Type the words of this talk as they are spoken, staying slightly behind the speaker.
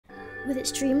With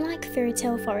its dreamlike fairy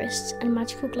tale forests and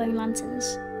magical glowing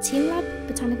lanterns, TEAMLAB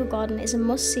Botanical Garden is a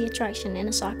must-see attraction in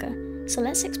Osaka, so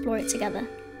let's explore it together.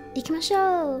 行きまし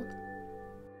ょう!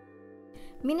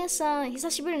 皆さん、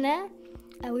久しぶりね.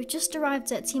 We've just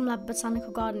arrived at TEAMLAB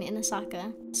Botanical Garden in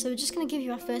Osaka, so we're just going to give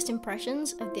you our first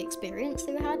impressions of the experience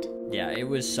that we had. Yeah, it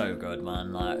was so good,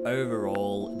 man. Like,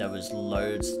 overall, there was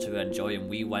loads to enjoy, and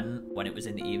we went when it was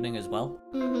in the evening as well.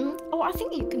 Oh, I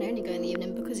think you can only go in the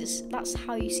evening because that's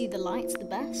how you see the lights the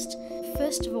best.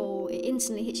 First of all, it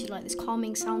instantly hits you like this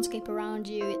calming soundscape around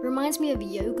you. It reminds me of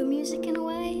yoga music in a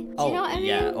way. Do you know what I mean?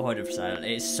 Yeah, 100%.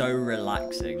 It's so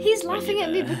relaxing. He's laughing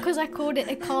at me because I called it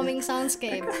a calming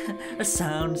soundscape. A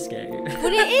soundscape.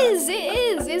 But it is.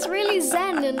 It's really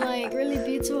zen and like really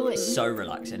beautiful. It's so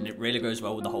relaxing. It really goes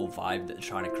well with the whole vibe that they're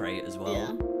trying to create as well.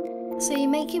 Yeah. So you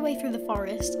make your way through the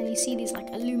forest and you see these like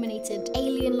illuminated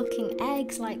alien looking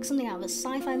eggs, like something out of a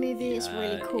sci-fi movie. It's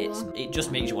really cool. It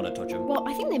just makes you want to touch them. Well,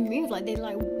 I think they move, like they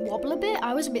like wobble a bit.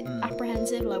 I was a bit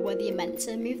apprehensive like whether you're meant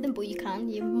to move them, but you can.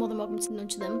 You're more than welcome to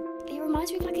nudge them. It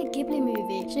reminds me of like a Ghibli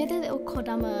movie. Do you know the little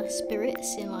Kodama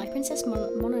spirits in like Princess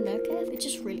Mononoke? They're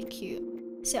just really cute.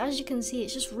 So as you can see,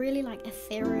 it's just really like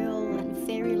ethereal and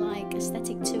fairy-like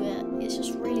aesthetic to it. It's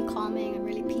just really calming and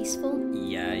really peaceful.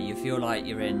 Yeah, you feel like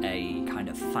you're in a kind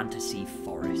of fantasy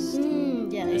forest.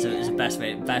 It's the best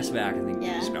way I can think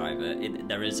to describe it.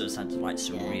 There is a sense of like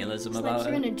surrealism about it. It's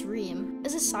like you're in a dream.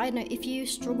 As a side note, if you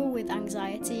struggle with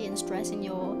anxiety and stress in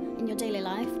your daily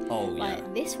life,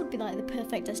 this would be like the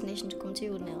perfect destination to come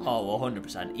to, wouldn't it? Like,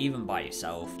 100%. Even by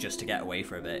yourself, just to get away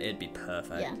for a bit, it'd be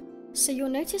perfect. Yeah. So you'll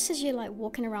notice as you're like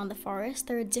walking around the forest,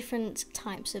 there are different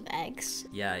types of eggs.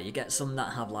 Yeah, you get some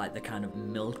that have like the kind of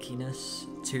milkiness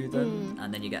to them,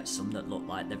 and then you get some that look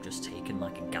like they've just taken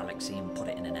like a galaxy and put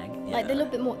it in an egg. Yeah. Like they're a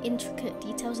little bit more intricate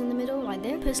details in the middle. Like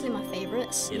they're personally my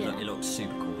favourites. It looks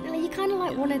super cool. And, like, you kind of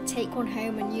like want to take one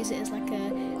home and use it as like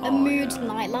a mood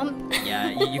night lamp.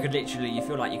 Yeah, you could literally, you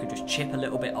feel like you could just chip a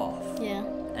little bit off. Yeah.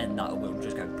 And that will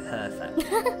just go perfect,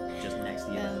 just next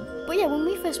to you. But yeah, when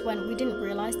we first went, we didn't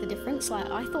realise the difference. Like,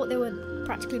 I thought they were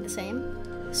practically the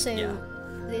same. So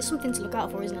it's something to look out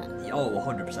for, isn't it? Oh,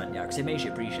 100%, yeah, because it makes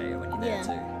you appreciate it when you're there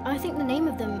too. I think the name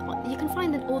of them, you can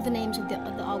find all the names of the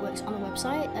artworks on the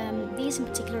website. These in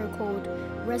particular are called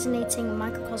Resonating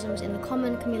Microcosms in the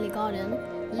Common Camellia Garden,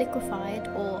 Liquefied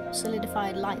or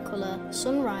Solidified Light Colour,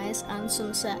 Sunrise and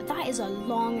Sunset. That is a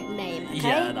long name, okay?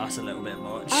 Yeah, that's a little bit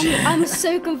much. I'm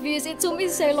so confused. It took me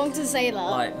so long to say that.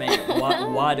 Like, mate,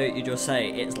 why don't you just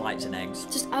say it's lights and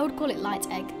eggs? I would call it light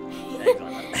egg.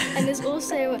 And there's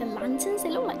also the lanterns. They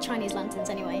look like Chinese lanterns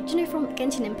anyway. Do you know from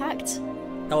Genshin Impact?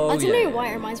 Oh, I don't know why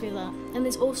it reminds me of that. And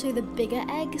there's also the bigger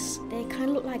eggs. They kind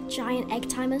of look like giant egg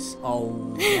timers.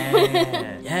 Oh,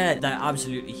 yeah. Yeah, they're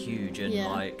absolutely huge. And,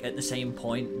 like, at the same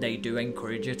point, they do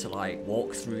encourage you to, like,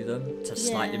 walk through them to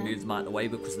slightly move them out of the way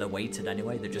because they're weighted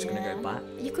anyway. They're just going to go back.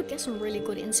 You could get some really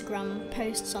good Instagram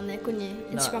posts on there, couldn't you?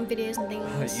 Instagram videos and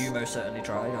things. You most certainly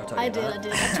tried, I'll tell you I did.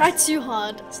 I tried too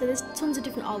hard. So there's tons of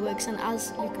different artworks. And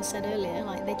as Lucas said earlier,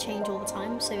 like, they change all the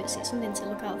time. So it's something to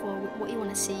look out for, what you want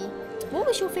to see. What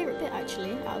was your favourite bit,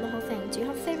 actually, out of the whole thing? Do you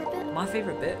have a favourite bit? My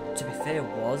favourite bit, to be fair,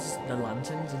 was the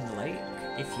lanterns in the lake,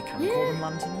 if you can call them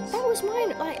lanterns. That was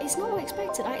mine. Like, it's not what I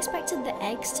expected. I expected the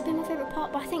eggs to be my favourite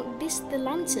part, but I think the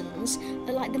lanterns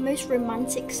are like the most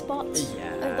romantic spot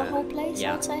of the whole place,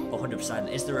 I'd say. 100%.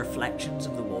 It's the reflections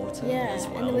of the water as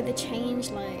well. And the way they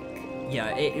change, like...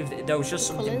 Yeah, there was just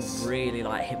something really,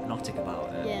 like, hypnotic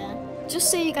about it. Yeah. Just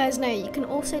so you guys know, you can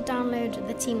also download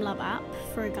the TEAMLAB app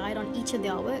for a guide on each of the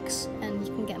artworks, and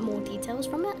you can get more details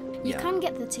from it. You can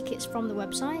get the tickets from the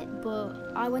website, but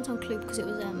I went on Club because it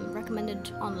was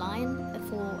recommended online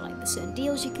for like the certain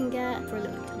deals you can get for a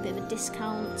little bit of a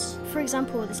discount. For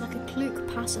example, there's like a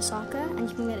Klook Pass Osaka, and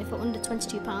you can get it for under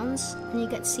 £22, and you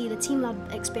get to see the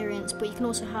TEAMLAB experience, but you can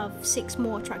also have 6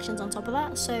 more attractions on top of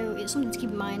that, so it's something to keep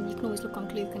in mind. You can always look on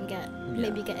Klook and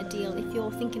maybe get a deal if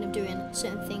you're thinking of doing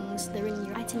certain things. They're in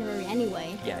your itinerary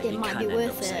anyway. It might be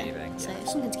worth it. So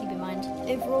it's something to keep in mind.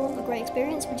 Overall, a great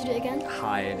experience. Would you do it again?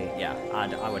 Highly, yeah.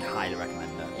 I would highly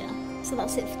recommend it. Yeah. So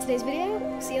that's it for today's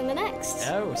video. See you on the next.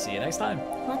 Yeah, we'll see you next time.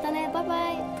 Mata ne, bye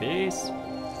bye. Peace.